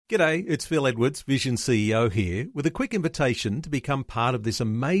G'day, it's Phil Edwards, Vision CEO here, with a quick invitation to become part of this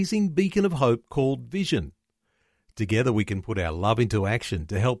amazing beacon of hope called Vision. Together we can put our love into action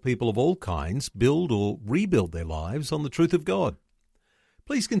to help people of all kinds build or rebuild their lives on the truth of God.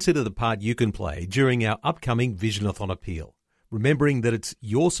 Please consider the part you can play during our upcoming Visionathon appeal, remembering that it's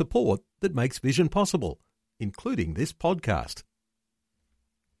your support that makes Vision possible, including this podcast.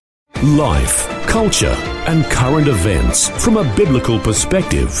 Life, culture, and current events from a biblical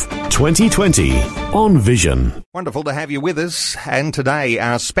perspective. 2020 on Vision. Wonderful to have you with us, and today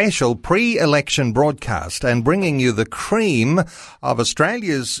our special pre-election broadcast and bringing you the cream of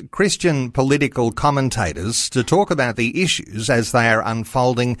Australia's Christian political commentators to talk about the issues as they are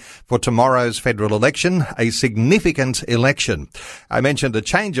unfolding for tomorrow's federal election, a significant election. I mentioned a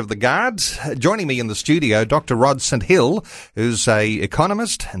change of the guard. Joining me in the studio, Dr. Rod St Hill, who's an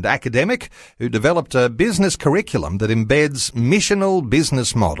economist and academic who developed a business curriculum that embeds missional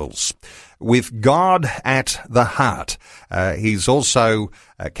business models with God at the heart. He's also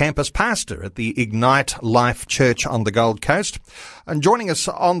a campus pastor at the Ignite Life Church on the Gold Coast. And joining us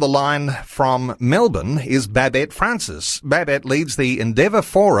on the line from Melbourne is Babette Francis. Babette leads the Endeavour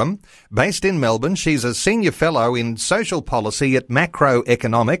Forum based in Melbourne. She's a senior fellow in social policy at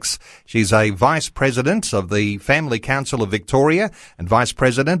Macroeconomics. She's a vice president of the Family Council of Victoria and vice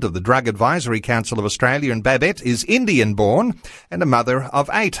president of the Drug Advisory Council of Australia. And Babette is Indian-born and a mother of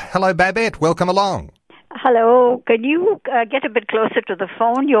 8. Hello, Babette. Welcome along. Hello. Can you get a bit closer to the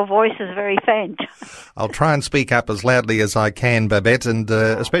phone? Your voice is very faint. I'll try and speak up as loudly as I can, Babette, and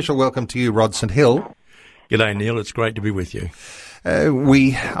a special welcome to you, Rod St Hill. G'day, Neil. It's great to be with you.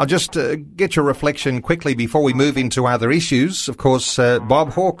 I'll just get your reflection quickly before we move into other issues. Of course,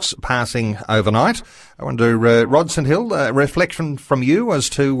 Bob Hawke's passing overnight. I wonder, Rod St Hill, reflection from you as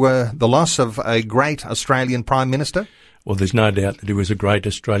to the loss of a great Australian Prime Minister? Well, there's no doubt that he was a great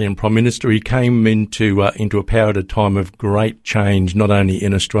Australian Prime Minister. He came into a power at a time of great change, not only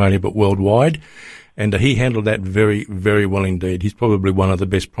in Australia but worldwide, and he handled that very, very well indeed. He's probably one of the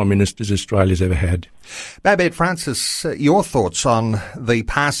best Prime Ministers Australia's ever had. Babette Francis, your thoughts on the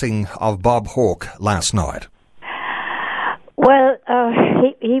passing of Bob Hawke last night? Well,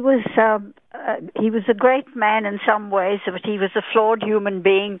 he was a great man in some ways, but he was a flawed human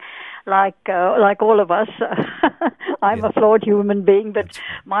being, like all of us. I'm a flawed human being, but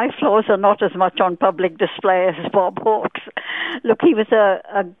my flaws are not as much on public display as Bob Hawke's. Look, he was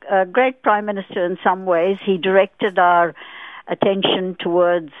a great Prime Minister in some ways. He directed our attention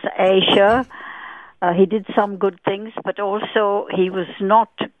towards Asia. He did some good things, but also he was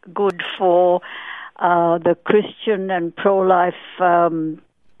not good for the Christian and pro-life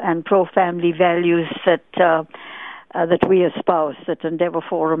and pro-family values that we espouse, that Endeavour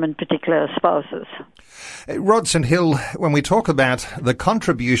Forum in particular espouses. Rod St Hill, when we talk about the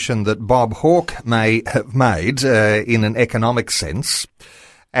contribution that Bob Hawke may have made in an economic sense,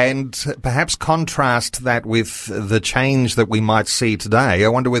 and perhaps contrast that with the change that we might see today, I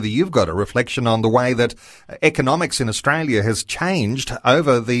wonder whether you've got a reflection on the way that economics in Australia has changed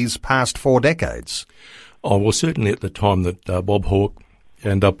over these past 4 decades. Oh, well, certainly at the time that Bob Hawke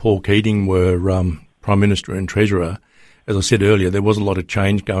and Paul Keating were Prime Minister and Treasurer, as I said earlier, there was a lot of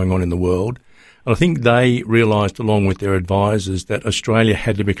change going on in the world. And I think they realised, along with their advisors, that Australia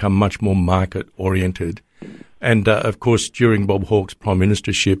had to become much more market-oriented. And, of course, during Bob Hawke's Prime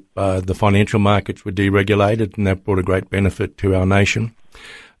Ministership, the financial markets were deregulated, and that brought a great benefit to our nation.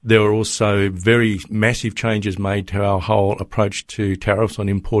 There were also very massive changes made to our whole approach to tariffs on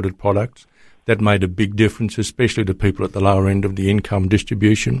imported products. That made a big difference, especially to people at the lower end of the income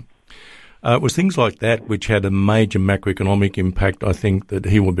distribution. It was things like that which had a major macroeconomic impact, I think, that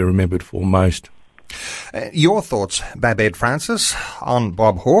he will be remembered for most. Your thoughts, Babette Francis, on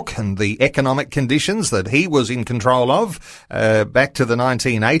Bob Hawke and the economic conditions that he was in control of back to the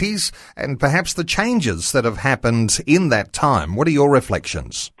 1980s, and perhaps the changes that have happened in that time. What are your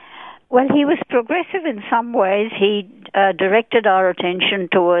reflections? Well, he was progressive in some ways. He directed our attention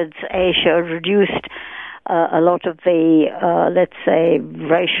towards Asia, reduced a lot of the, let's say,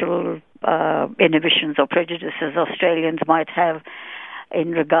 racial inhibitions or prejudices Australians might have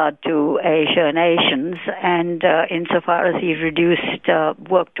in regard to Asia and Asians, and insofar as he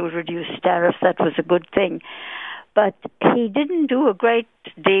worked to reduce tariffs, that was a good thing. But he didn't do a great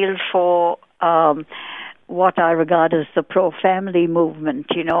deal for what I regard as the pro-family movement.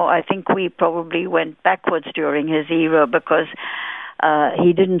 You know, I think we probably went backwards during his era because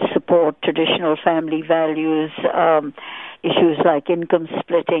he didn't support traditional family values, issues like income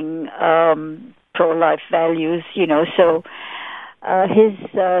splitting, pro-life values, you know, so his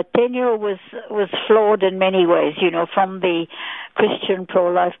tenure was flawed in many ways. From the Christian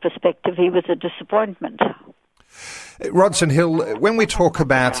pro-life perspective, he was a disappointment. Rodson Hill, when we talk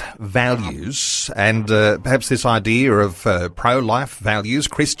about values and perhaps this idea of pro-life values,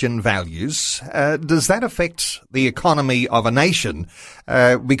 Christian values, does that affect the economy of a nation?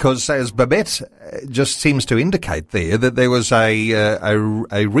 Because as Babette just seems to indicate there, that there was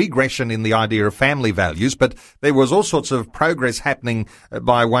a regression in the idea of family values, but there was all sorts of progress happening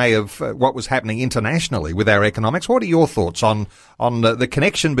by way of what was happening internationally with our economics. What are your thoughts on the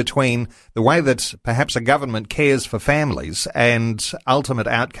connection between the way that perhaps a government cares for families and ultimate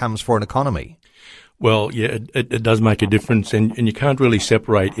outcomes for an economy? Well, yeah, it does make a difference, and you can't really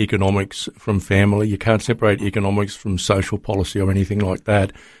separate economics from family. You can't separate economics from social policy or anything like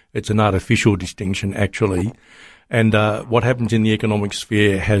that. It's an artificial distinction, actually. And what happens in the economic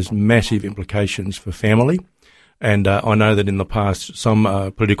sphere has massive implications for family. And I know that in the past, some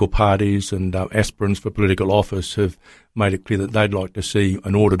political parties and aspirants for political office have made it clear that they'd like to see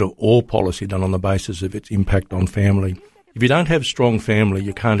an audit of all policy done on the basis of its impact on family. If you don't have strong family,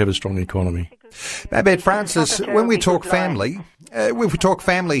 you can't have a strong economy. Babette Francis, when we talk family,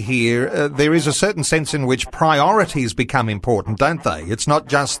 here, there is a certain sense in which priorities become important, don't they? It's not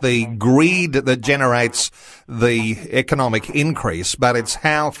just the greed that generates the economic increase, but it's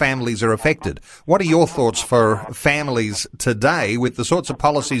how families are affected. What are your thoughts for families today with the sorts of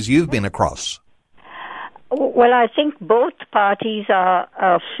policies you've been across? Well, I think both parties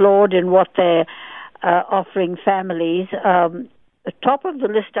are flawed in what they're offering families. The top of the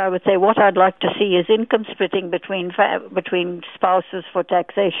list, I would say, what I'd like to see is income splitting between spouses for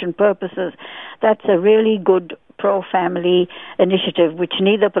taxation purposes. That's a really good pro-family initiative, which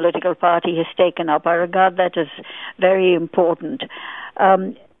neither political party has taken up. I regard that as very important.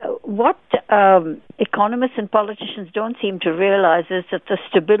 What economists and politicians don't seem to realize is that the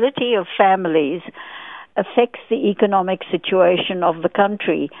stability of families affects the economic situation of the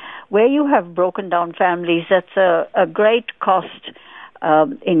country. Where you have broken down families, that's a great cost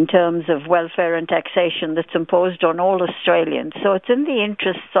in terms of welfare and taxation that's imposed on all Australians. So it's in the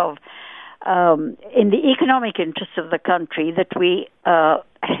interests of, in the economic interests of the country, that we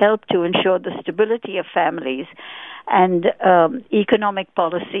help to ensure the stability of families. And economic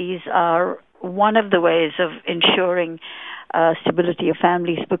policies are one of the ways of ensuring stability of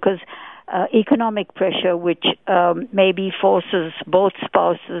families, because economic pressure, which maybe forces both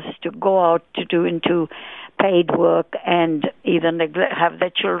spouses to go out to do into paid work and either have their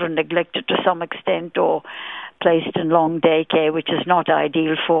children neglected to some extent or placed in long daycare, which is not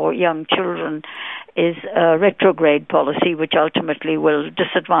ideal for young children, is a retrograde policy which ultimately will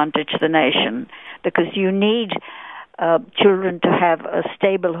disadvantage the nation, because you need children to have a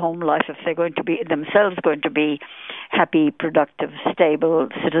stable home life if they're going to be themselves going to be happy, productive, stable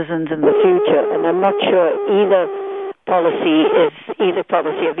citizens in the future. And I'm not sure either policy of either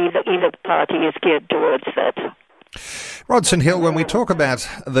party is geared towards that. Rodson Hill, when we talk about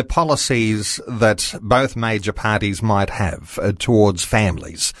the policies that both major parties might have towards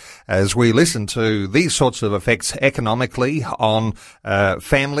families, as we listen to these sorts of effects economically on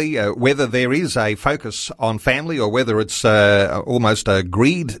family, whether there is a focus on family or whether it's almost a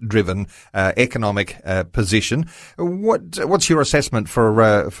greed-driven economic position, what's your assessment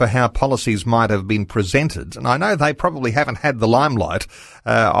for how policies might have been presented? And I know they probably haven't had the limelight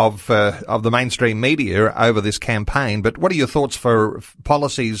of the mainstream media over this campaign, but what are your thoughts for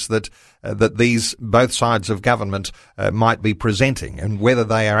policies that these both sides of government might be presenting, and whether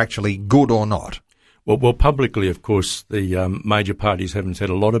they are actually good or not? Well, publicly, of course, the major parties haven't said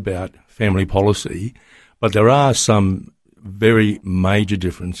a lot about family policy, but there are some very major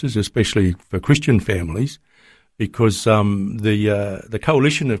differences, especially for Christian families, because the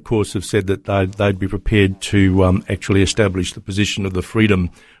coalition, of course, have said that they'd be prepared to actually establish the position of the Freedom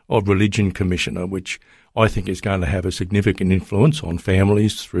of Religion Commissioner, which I think is going to have a significant influence on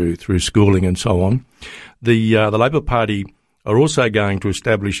families through schooling and so on. The Labor Party are also going to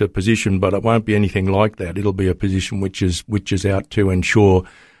establish a position, but it won't be anything like that. It'll be a position which is out to ensure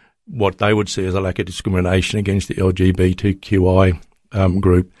what they would see as a lack of discrimination against the LGBTQI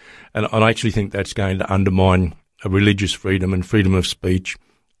group. And I actually think that's going to undermine religious freedom and freedom of speech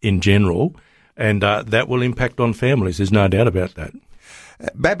in general, and that will impact on families. There's no doubt about that.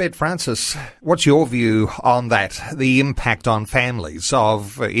 Babette Francis, what's your view on that, the impact on families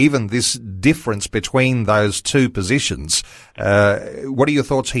of even this difference between those two positions? What are your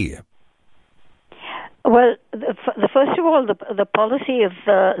thoughts here? Well, first of all, the policy of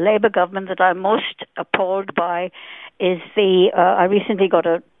the Labor government that I'm most appalled by is I recently got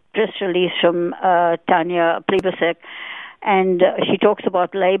a press release from Tanya Plibersek And she talks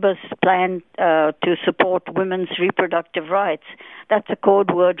about Labour's plan to support women's reproductive rights. That's a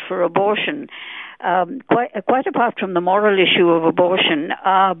code word for abortion. Quite apart from the moral issue of abortion,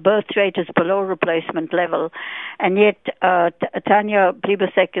 our birth rate is below replacement level, and yet Tanya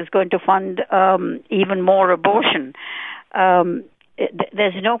Plibersek is going to fund even more abortion.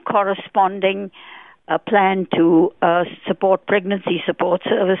 There's no corresponding plan to support pregnancy support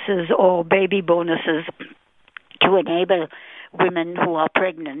services or baby bonuses to enable women who are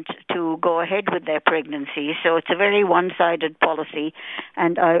pregnant to go ahead with their pregnancy. So it's a very one-sided policy,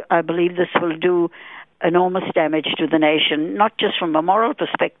 and I believe this will do enormous damage to the nation, not just from a moral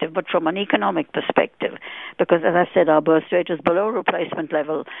perspective, but from an economic perspective. Because, as I said, our birth rate is below replacement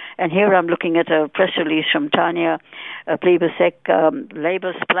level. And here I'm looking at a press release from Tanya Plibersek,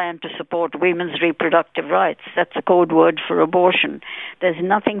 Labour's plan to support women's reproductive rights. That's a code word for abortion. There's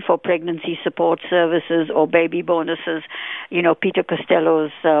nothing for pregnancy support services or baby bonuses. You know, Peter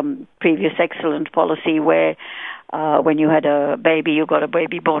Costello's previous excellent policy where when you had a baby, you got a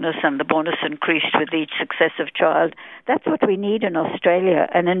baby bonus, and the bonus increased with each successive child. That's what we need in Australia,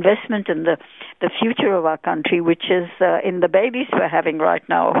 an investment in the future of our country, which is in the babies we're having right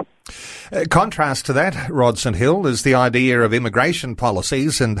now. Contrast to that, Rod St Hill, is the idea of immigration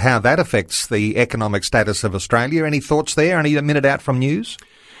policies and how that affects the economic status of Australia. Any thoughts there? Only a minute out from news?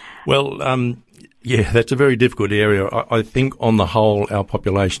 Well, yeah, that's a very difficult area. I think on the whole our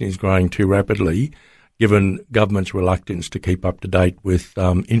population is growing too rapidly, given government's reluctance to keep up to date with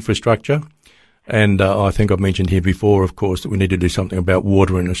infrastructure. And I think I've mentioned here before, of course, that we need to do something about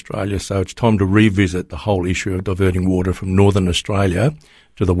water in Australia. So it's time to revisit the whole issue of diverting water from northern Australia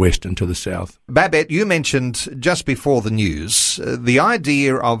to the west and to the south. Babette, you mentioned just before the news the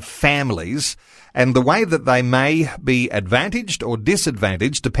idea of families and the way that they may be advantaged or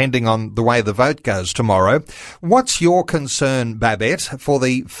disadvantaged depending on the way the vote goes tomorrow. What's your concern, Babette, for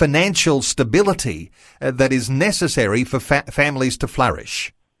the financial stability that is necessary for families to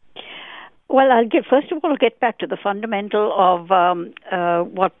flourish? Well, first of all, I'll get back to the fundamental of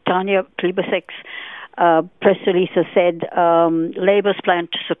what Tanya Plibersek's press release has said, Labour's plan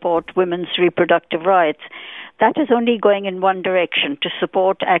to support women's reproductive rights. That is only going in one direction, to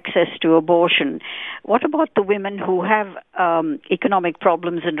support access to abortion. What about the women who have economic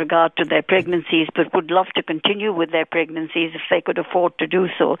problems in regard to their pregnancies but would love to continue with their pregnancies if they could afford to do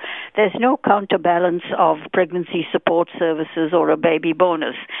so? There's no counterbalance of pregnancy support services or a baby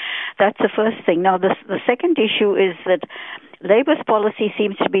bonus. That's the first thing. Now, the second issue is that Labour's policy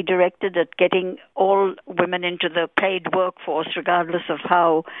seems to be directed at getting all women into the paid workforce, regardless of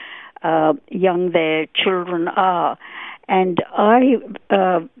how young their children are. And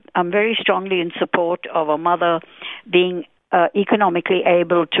I'm very strongly in support of a mother being economically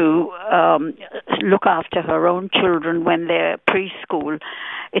able to look after her own children when they're preschool.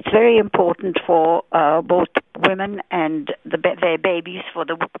 It's very important for both women and their babies, for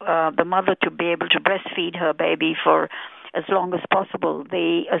the mother to be able to breastfeed her baby for as long as possible,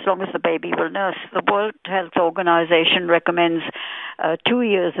 as long as the baby will nurse. The World Health Organization recommends 2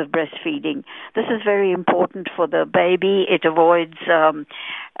 years of breastfeeding. This is very important for the baby. It avoids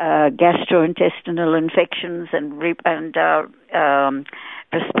gastrointestinal infections and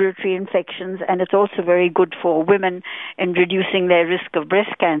respiratory infections, and it's also very good for women in reducing their risk of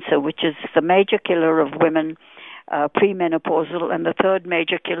breast cancer, which is the major killer of women premenopausal and the third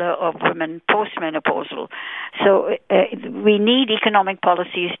major killer of women postmenopausal. So we need economic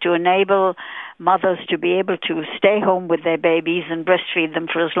policies to enable mothers to be able to stay home with their babies and breastfeed them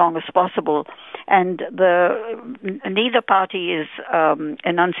for as long as possible. And neither party is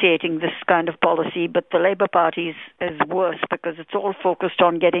enunciating this kind of policy, but the Labour Party is worse because it's all focused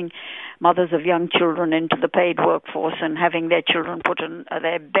on getting mothers of young children into the paid workforce and having their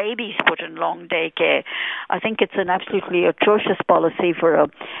babies put in long day care. I think it's an absolutely atrocious policy for a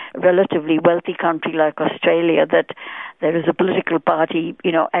relatively wealthy country like Australia that there is a political party,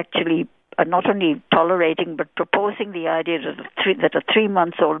 actually not only tolerating but proposing the idea that a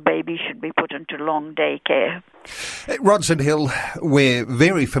 3-month-old baby should be put into long day care. Rod St Hill, we're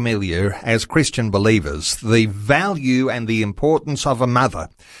very familiar as Christian believers the value and the importance of a mother,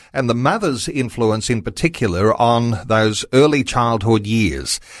 and the mother's influence in particular on those early childhood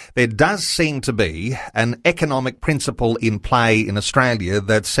years. There does seem to be an economic principle in play in Australia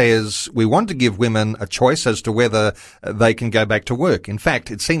that says we want to give women a choice as to whether they can go back to work. In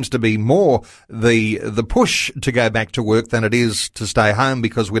fact, it seems to be more the push to go back to work than it is to stay home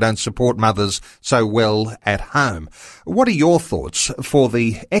because we don't support mothers so well at home. What are your thoughts for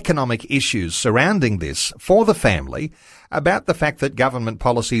the economic issues surrounding this for the family about the fact that government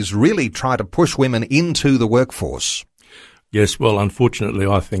policies really try to push women into the workforce? Yes, well, unfortunately,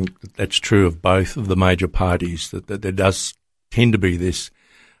 I think that's true of both of the major parties, that there does tend to be this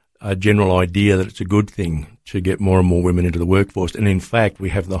general idea that it's a good thing to get more and more women into the workforce. And in fact, we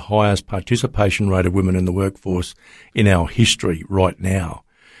have the highest participation rate of women in the workforce in our history right now.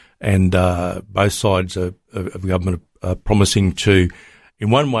 And both sides of government are promising to, in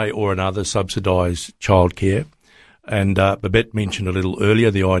one way or another, subsidise childcare. And Babette mentioned a little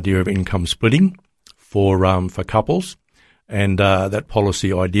earlier the idea of income splitting for couples. And that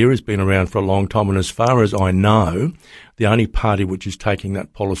policy idea has been around for a long time. And as far as I know, the only party which is taking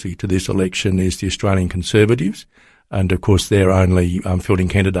that policy to this election is the Australian Conservatives. And, of course, they're only fielding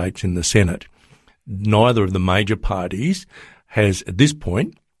candidates in the Senate. Neither of the major parties has, at this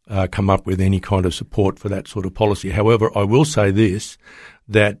point, come up with any kind of support for that sort of policy. However, I will say this,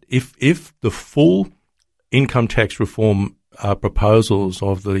 that if the full income tax reform proposals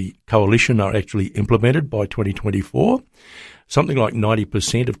of the coalition are actually implemented by 2024, something like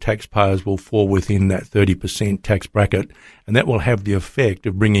 90% of taxpayers will fall within that 30% tax bracket, and that will have the effect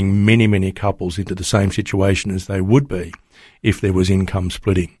of bringing many, many couples into the same situation as they would be if there was income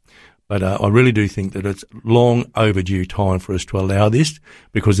splitting. But I really do think that it's long overdue time for us to allow this,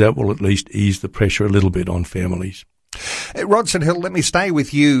 because that will at least ease the pressure a little bit on families. Rod St Hill, let me stay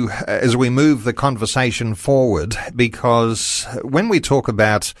with you as we move the conversation forward, because when we talk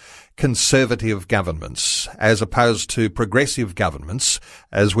about conservative governments as opposed to progressive governments,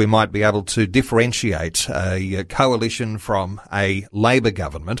 as we might be able to differentiate a coalition from a Labor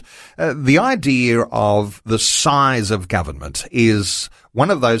government, the idea of the size of government is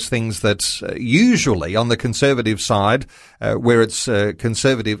one of those things that usually on the conservative side, where it's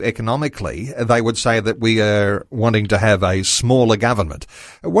conservative economically, they would say that we are wanting to have a smaller government.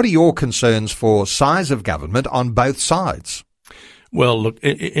 What are your concerns for size of government on both sides? Well, look,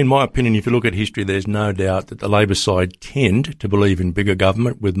 in my opinion, if you look at history, there's no doubt that the Labor side tend to believe in bigger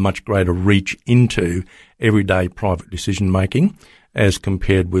government with much greater reach into everyday private decision-making as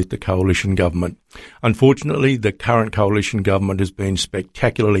compared with the coalition government. Unfortunately, the current coalition government has been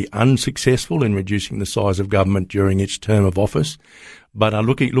spectacularly unsuccessful in reducing the size of government during its term of office. But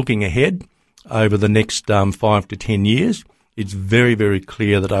looking ahead over the next 5 to 10 years, it's very, very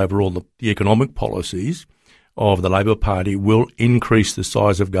clear that overall the economic policies of the Labor Party will increase the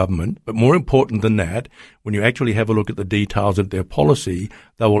size of government. But more important than that, when you actually have a look at the details of their policy,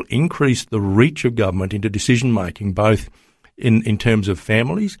 they will increase the reach of government into decision-making, both in terms of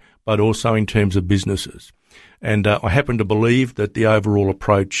families, but also in terms of businesses. And I happen to believe that the overall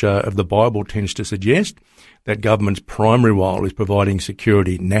approach of the Bible tends to suggest that government's primary role is providing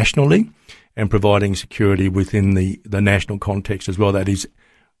security nationally and providing security within the national context as well. That is,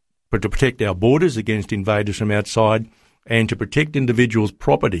 but to protect our borders against invaders from outside and to protect individuals'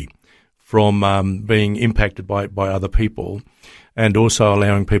 property from being impacted by other people, and also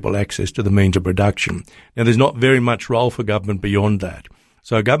allowing people access to the means of production. Now, there's not very much role for government beyond that.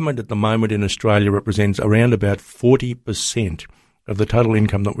 So government at the moment in Australia represents around about 40% of the total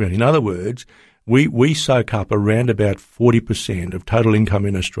income that we earn. In other words, we soak up around about 40% of total income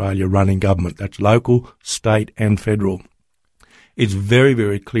in Australia running government. That's local, state and federal. It's very,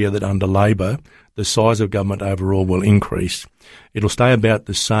 very clear that under Labor, the size of government overall will increase. It'll stay about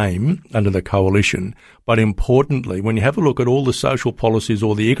the same under the coalition. But importantly, when you have a look at all the social policies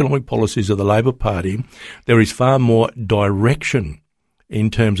or the economic policies of the Labor Party, there is far more direction in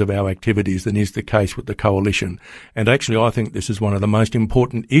terms of our activities than is the case with the coalition. And actually, I think this is one of the most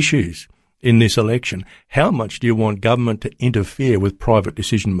important issues in this election. How much do you want government to interfere with private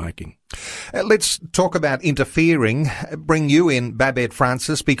decision-making? Let's talk about interfering. Bring you in, Babette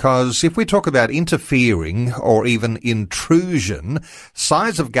Francis, because if we talk about interfering or even intrusion,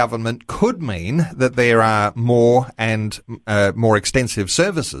 size of government could mean that there are more and more extensive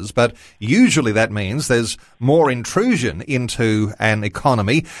services, but usually that means there's more intrusion into an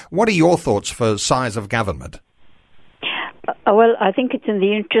economy. What are your thoughts for size of government? Well, I think it's in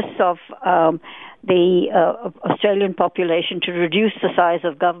the interests of the Australian population to reduce the size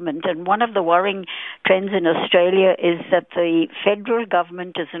of government. And one of the worrying trends in Australia is that the federal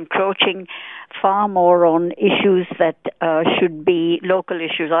government is encroaching far more on issues that should be local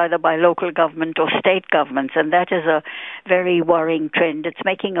issues, either by local government or state governments. And that is a very worrying trend. It's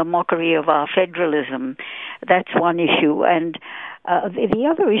making a mockery of our federalism. That's one issue. And the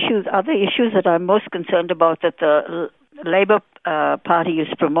other issues that I'm most concerned about that the Labor Party is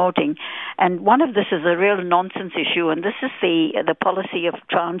promoting, and one of this is a real nonsense issue, and this is the policy of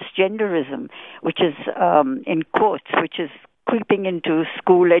transgenderism, which is in quotes, which is creeping into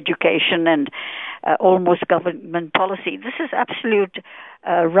school education and almost government policy. This is absolute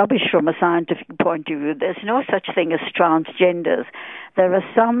rubbish from a scientific point of view. There's no such thing as transgenders. There are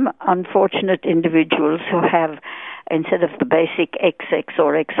some unfortunate individuals who have, instead of the basic XX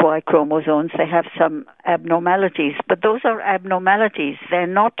or XY chromosomes, they have some abnormalities. But those are abnormalities. They're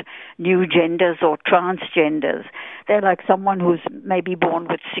not new genders or transgenders. They're like someone who's maybe born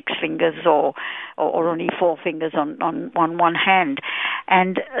with 6 fingers or only 4 fingers on one hand.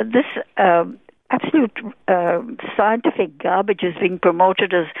 And this absolute scientific garbage is being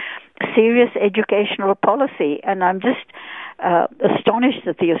promoted as serious educational policy. And I'm just astonished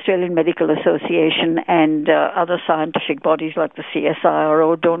that the Australian Medical Association and other scientific bodies like the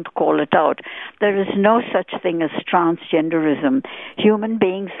CSIRO don't call it out. There is no such thing as transgenderism. Human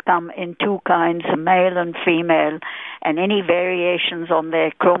beings come in 2 kinds, male and female, and any variations on their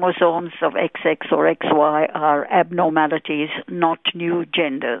chromosomes of XX or XY are abnormalities, not new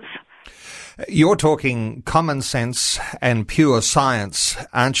genders. You're talking common sense and pure science,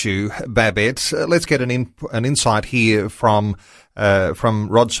 aren't you, Babette? Let's get an insight here from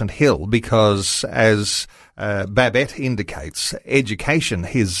Rod St Hill, because as Babette indicates, education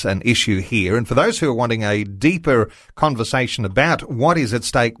is an issue here. And for those who are wanting a deeper conversation about what is at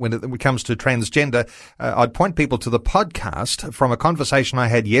stake when it comes to transgender, I'd point people to the podcast from a conversation I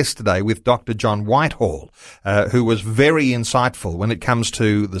had yesterday with Dr. John Whitehall, who was very insightful when it comes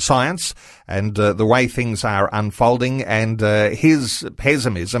to the science and the way things are unfolding, and his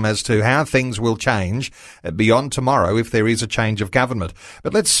pessimism as to how things will change beyond tomorrow if there is a change of government.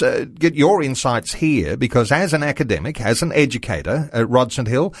 But let's get your insights here, because as an academic, as an educator at Rod St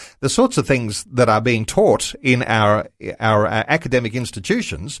Hill, the sorts of things that are being taught in our academic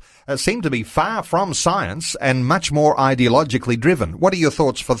institutions seem to be far from science and much more ideologically driven. What are your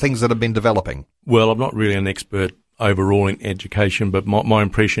thoughts for things that have been developing? Well, I'm not really an expert overall in education, but my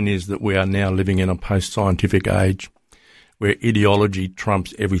impression is that we are now living in a post-scientific age where ideology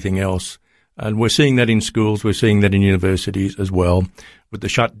trumps everything else. And we're seeing that in schools, we're seeing that in universities as well, with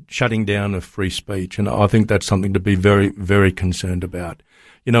the shutting down of free speech. And I think that's something to be very, very concerned about.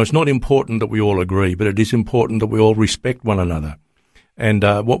 You know, it's not important that we all agree, but it is important that we all respect one another. And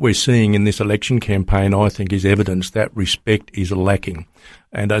what we're seeing in this election campaign, I think, is evidence that respect is lacking.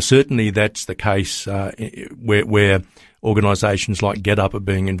 And certainly that's the case where organisations like GetUp are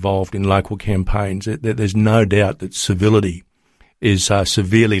being involved in local campaigns. There's no doubt that civility is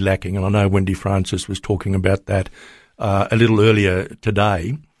severely lacking. And I know Wendy Francis was talking about that a little earlier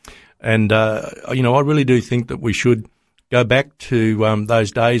today. And, you know, I really do think that we should go back to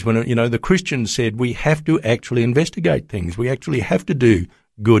those days when, you know, the Christians said we have to actually investigate things. We actually have to do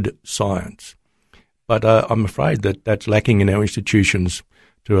good science. But I'm afraid that that's lacking in our institutions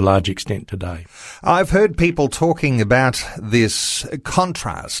to a large extent today. I've heard people talking about this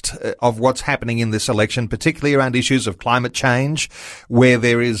contrast of what's happening in this election, particularly around issues of climate change, where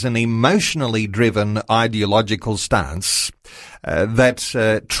there is an emotionally driven ideological stance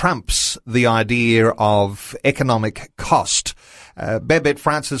that trumps the idea of economic cost. Babette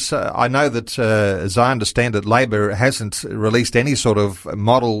Francis, I know that, as I understand it, Labor hasn't released any sort of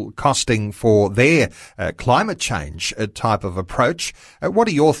model costing for their climate change type of approach. What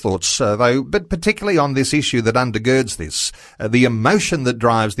are your thoughts, though, but particularly on this issue that undergirds this, the emotion that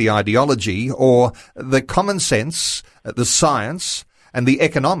drives the ideology, or the common sense, the science, and the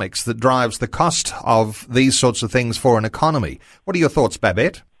economics that drives the cost of these sorts of things for an economy? What are your thoughts,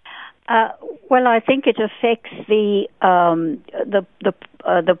 Babette? Well, I think it affects the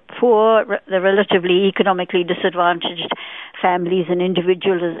poor, the relatively economically disadvantaged families and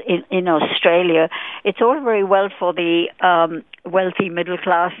individuals in Australia. It's all very well for the wealthy middle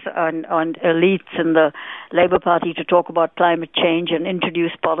class and elites in the Labor Party to talk about climate change and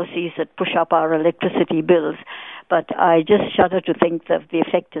introduce policies that push up our electricity bills. But I just shudder to think of the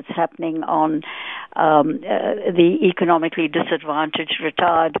effect it's happening on the economically disadvantaged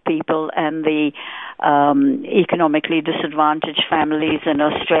retired people and the economically disadvantaged families in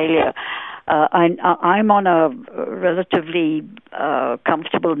Australia. I'm on a relatively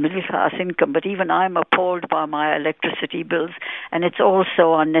comfortable middle-class income, but even I'm appalled by my electricity bills, and it's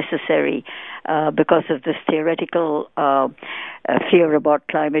also unnecessary because of this theoretical fear about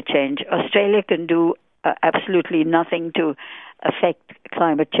climate change. Australia can do absolutely nothing to affect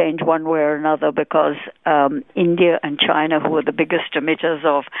climate change one way or another, because India and China, who are the biggest emitters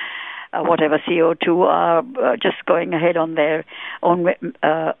of whatever CO2 are just going ahead on their own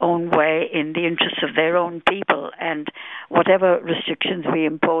way in the interests of their own people, and whatever restrictions we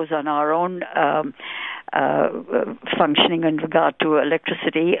impose on our own functioning in regard to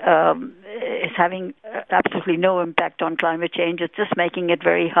electricity is having absolutely no impact on climate change. It's just making it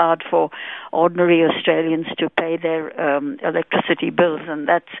very hard for ordinary Australians to pay their electricity bills, and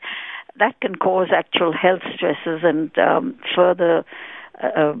that can cause actual health stresses and further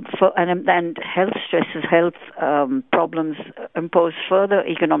and health stresses, health problems impose further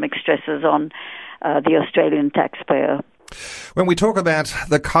economic stresses on the Australian taxpayer. When we talk about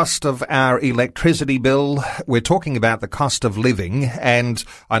the cost of our electricity bill, we're talking about the cost of living, and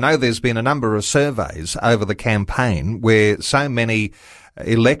I know there's been a number of surveys over the campaign where so many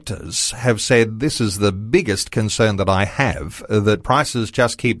electors have said this is the biggest concern that I have, that prices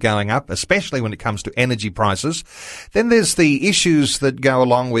just keep going up, especially when it comes to energy prices. Then there's the issues that go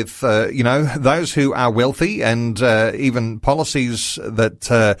along with, those who are wealthy, and even policies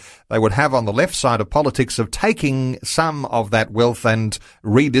that they would have on the left side of politics of taking some of that wealth and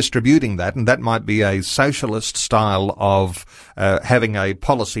redistributing that, and that might be a socialist style of having a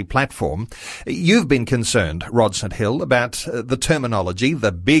policy platform. You've been concerned, Rod St Hill, about the terminology,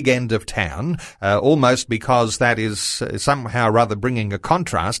 the big end of town, almost because that is somehow rather bringing a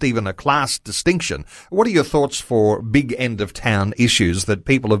contrast, even a class distinction. What are your thoughts for big end of town issues that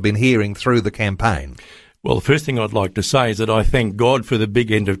people have been hearing through the campaign? Well, the first thing I'd like to say is that I thank God for the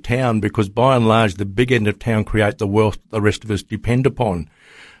big end of town, because by and large the big end of town create the wealth the rest of us depend upon.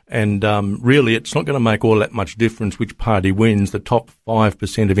 And really, it's not going to make all that much difference which party wins. The top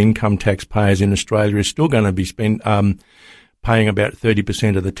 5% of income taxpayers in Australia is still going to be paying about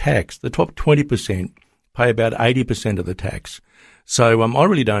 30% of the tax. The top 20% pay about 80% of the tax. So I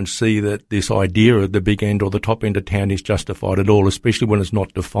really don't see that this idea of the big end or the top end of town is justified at all, especially when it's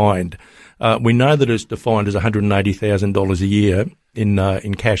not defined. We know that it's defined as $180,000 a year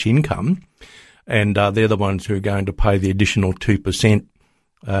in cash income, and they're the ones who are going to pay the additional 2%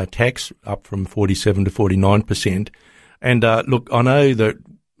 tax, up from 47 to 49%. And look, I know that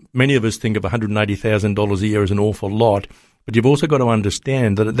many of us think of $180,000 a year as an awful lot, but you've also got to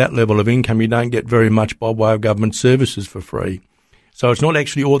understand that at that level of income, you don't get very much by way of government services for free. So it's not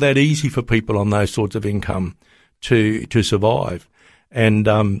actually all that easy for people on those sorts of income to survive. And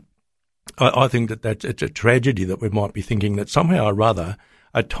I think that it's a tragedy that we might be thinking that somehow or other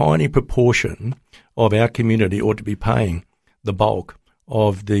a tiny proportion of our community ought to be paying the bulk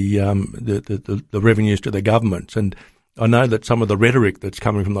of the revenues to the governments. And I know that some of the rhetoric that's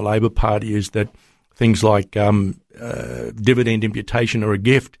coming from the Labor Party is that things like dividend imputation are a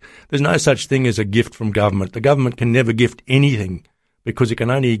gift. There's no such thing as a gift from government. The government can never gift anything, because it can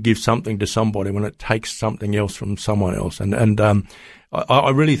only give something to somebody when it takes something else from someone else. And I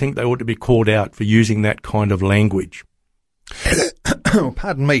really think they ought to be called out for using that kind of language.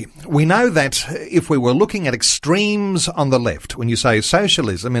 Pardon me. We know that if we were looking at extremes on the left, when you say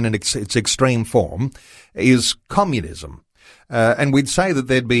socialism in its extreme form is communism. And we'd say that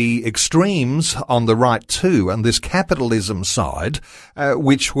there'd be extremes on the right too, and this capitalism side,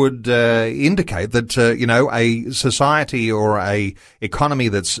 which would indicate that, a society or a economy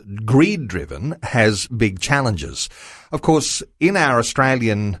that's greed-driven has big challenges. Of course, in our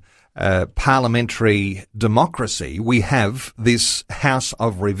Australian parliamentary democracy, we have this House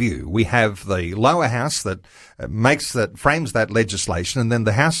of Review. We have the lower house that frames that legislation, and then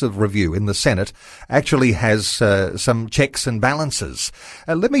the House of Review in the Senate actually has some checks and balances.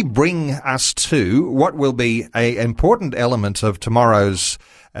 Let me bring us to what will be an important element of tomorrow's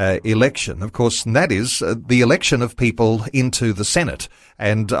election, of course, and that is the election of people into the Senate.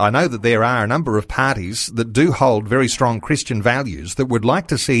 And I know that there are a number of parties that do hold very strong Christian values that would like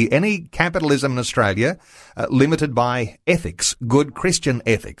to see any capitalism in Australia limited by ethics, good Christian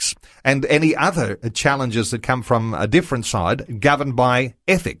ethics, and any other challenges that come from a different side governed by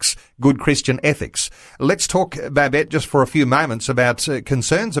ethics, good Christian ethics. Let's talk, Babette, just for a few moments about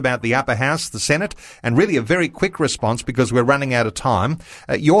concerns about the upper house, the Senate, and really a very quick response because we're running out of time.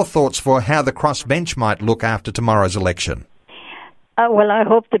 Your thoughts for how the crossbench might look after tomorrow's election? Well, I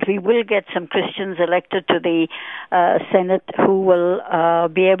hope that we will get some Christians elected to the Senate who will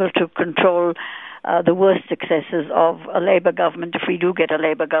be able to control the worst excesses of a Labour government, if we do get a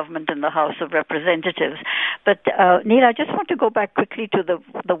Labour government in the House of Representatives. But, Neil, I just want to go back quickly to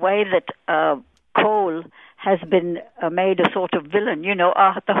the way that coal has been made a sort of villain. You know,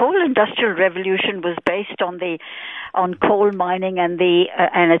 the whole Industrial Revolution was based on coal mining and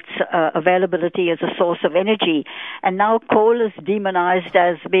its availability as a source of energy, and now coal is demonized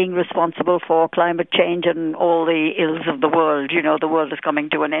as being responsible for climate change and all the ills of the world. You know, the world is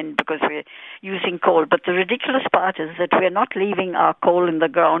coming to an end because we're using coal. But the ridiculous part is that we're not leaving our coal in the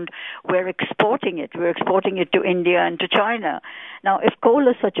ground. We're exporting it. We're exporting it to India and to China. Now, if coal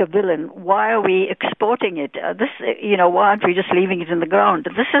is such a villain, why are we exporting it? Why aren't we just leaving it in the ground?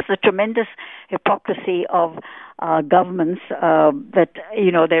 This is the tremendous hypocrisy of governments that,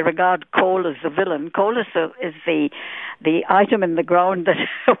 you know, they regard coal as the villain. Coal is the item in the ground that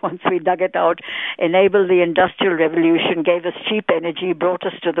once we dug it out, enabled the Industrial Revolution, gave us cheap energy, brought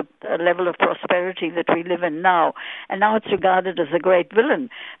us to the level of prosperity that we live in now. And now it's regarded as a great villain.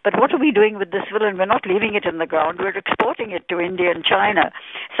 But what are we doing with this villain? We're not leaving it in the ground. We're exporting it to India and China.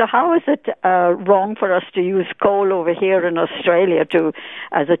 So how is it wrong for us to use coal over here in Australia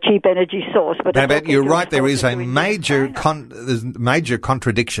as a cheap energy source? But you're right. There is a major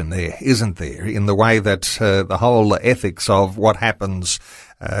contradiction there, isn't there, in the way that the whole ethics of what happens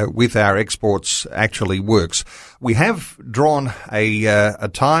with our exports actually works. We have drawn a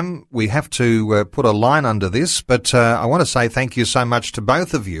time. We have to put a line under this, but I want to say thank you so much to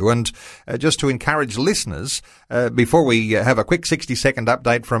both of you. And just to encourage listeners, before we have a quick 60-second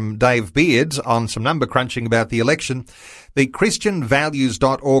update from Dave Beard on some number crunching about the election, the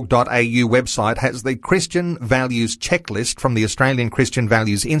christianvalues.org.au website has the Christian Values Checklist from the Australian Christian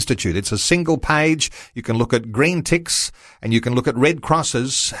Values Institute. It's a single page. You can look at green ticks and you can look at red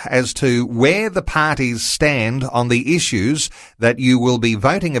crosses as to where the parties stand on the issues that you will be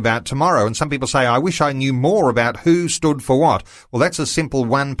voting about tomorrow. And some people say, I wish I knew more about who stood for what. Well, that's a simple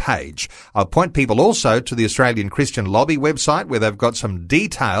one page. I'll point people also to the Australian Christian Lobby website, where they've got some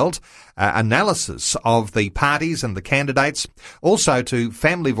detailed analysis of the parties and the candidates. Also to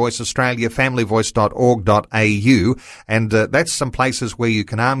Family Voice Australia, familyvoice.org.au. And that's some places where you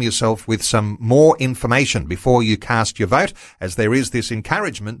can arm yourself with some more information before you cast your vote, as there is this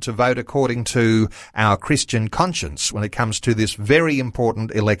encouragement to vote according to our Christian conscience when it comes to this very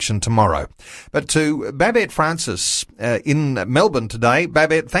important election tomorrow. But to Babette Francis in Melbourne today.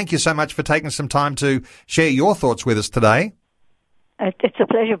 Babette, thank you so much for taking some time to share your thoughts with us today. It's a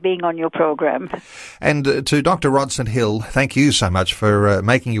pleasure being on your program. And to Dr. Rod St. Hill, thank you so much for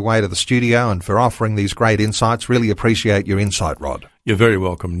making your way to the studio and for offering these great insights. Really appreciate your insight, Rod. You're very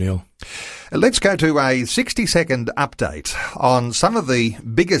welcome, Neil. Let's go to a 60-second update on some of the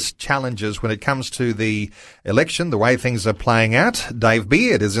biggest challenges when it comes to the election, the way things are playing out. Dave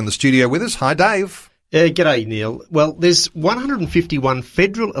Beard is in the studio with us. Hi, Dave. G'day, Neil. Well, there's 151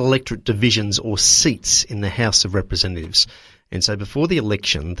 federal electorate divisions or seats in the House of Representatives. And so before the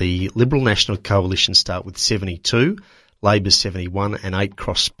election, the Liberal National Coalition start with 72, Labor's 71 and 8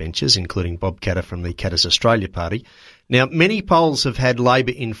 crossbenchers, including Bob Katter from the Katter's Australia Party. Now, many polls have had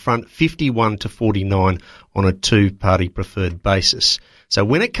Labor in front 51 to 49 on a two-party preferred basis. So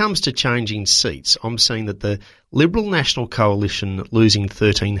when it comes to changing seats, I'm seeing that the Liberal National Coalition losing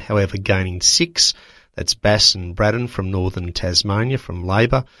 13, however gaining 6. That's Bass and Braddon from northern Tasmania from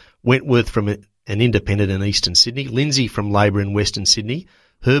Labor, Wentworth from an independent in eastern Sydney, Lindsay from Labor in western Sydney,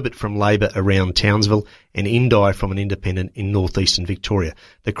 Herbert from Labor around Townsville, and Indi from an independent in northeastern Victoria.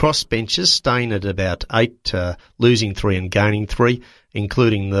 The crossbenchers staying at about 8, losing 3 and gaining 3,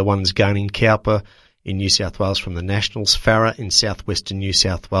 including the ones gaining Cowper in New South Wales from the Nationals, Farrer in southwestern New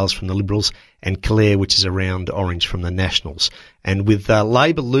South Wales from the Liberals, and Clare, which is around Orange, from the Nationals. And with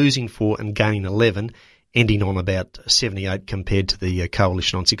Labor losing 4 and gaining 11, ending on about 78 compared to the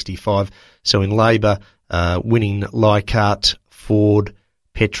Coalition on 65. So in Labor, winning Leichhardt, Ford,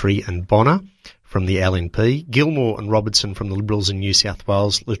 Petrie and Bonner from the LNP, Gilmore and Robertson from the Liberals in New South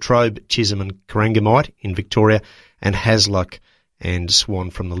Wales, Latrobe, Chisholm and Corangamite in Victoria, and Hasluck and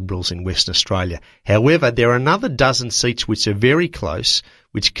Swan from the Liberals in Western Australia. However, there are another dozen seats which are very close,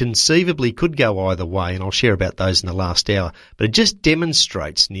 which conceivably could go either way, and I'll share about those in the last hour. But it just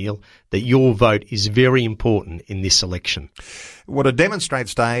demonstrates, Neil, that your vote is very important in this election. What it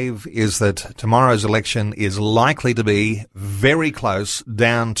demonstrates, Dave, is that tomorrow's election is likely to be very close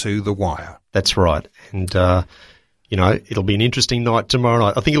down to the wire. That's right. And, it'll be an interesting night tomorrow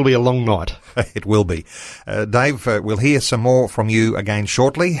night. I think it'll be a long night. It will be. Dave, we'll hear some more from you again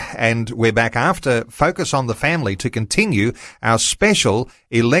shortly, and we're back after Focus on the Family to continue our special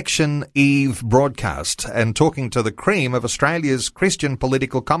Election Eve broadcast and talking to the cream of Australia's Christian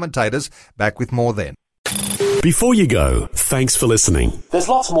political commentators. Back with more then. Before you go, thanks for listening. There's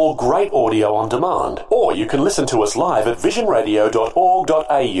lots more great audio on demand, or you can listen to us live at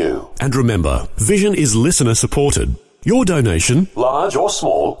visionradio.org.au. And remember, Vision is listener supported. Your donation, large or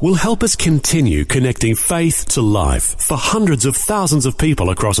small, will help us continue connecting faith to life for hundreds of thousands of people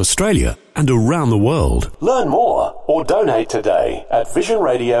across Australia and around the world. Learn more or donate today at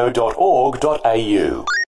visionradio.org.au.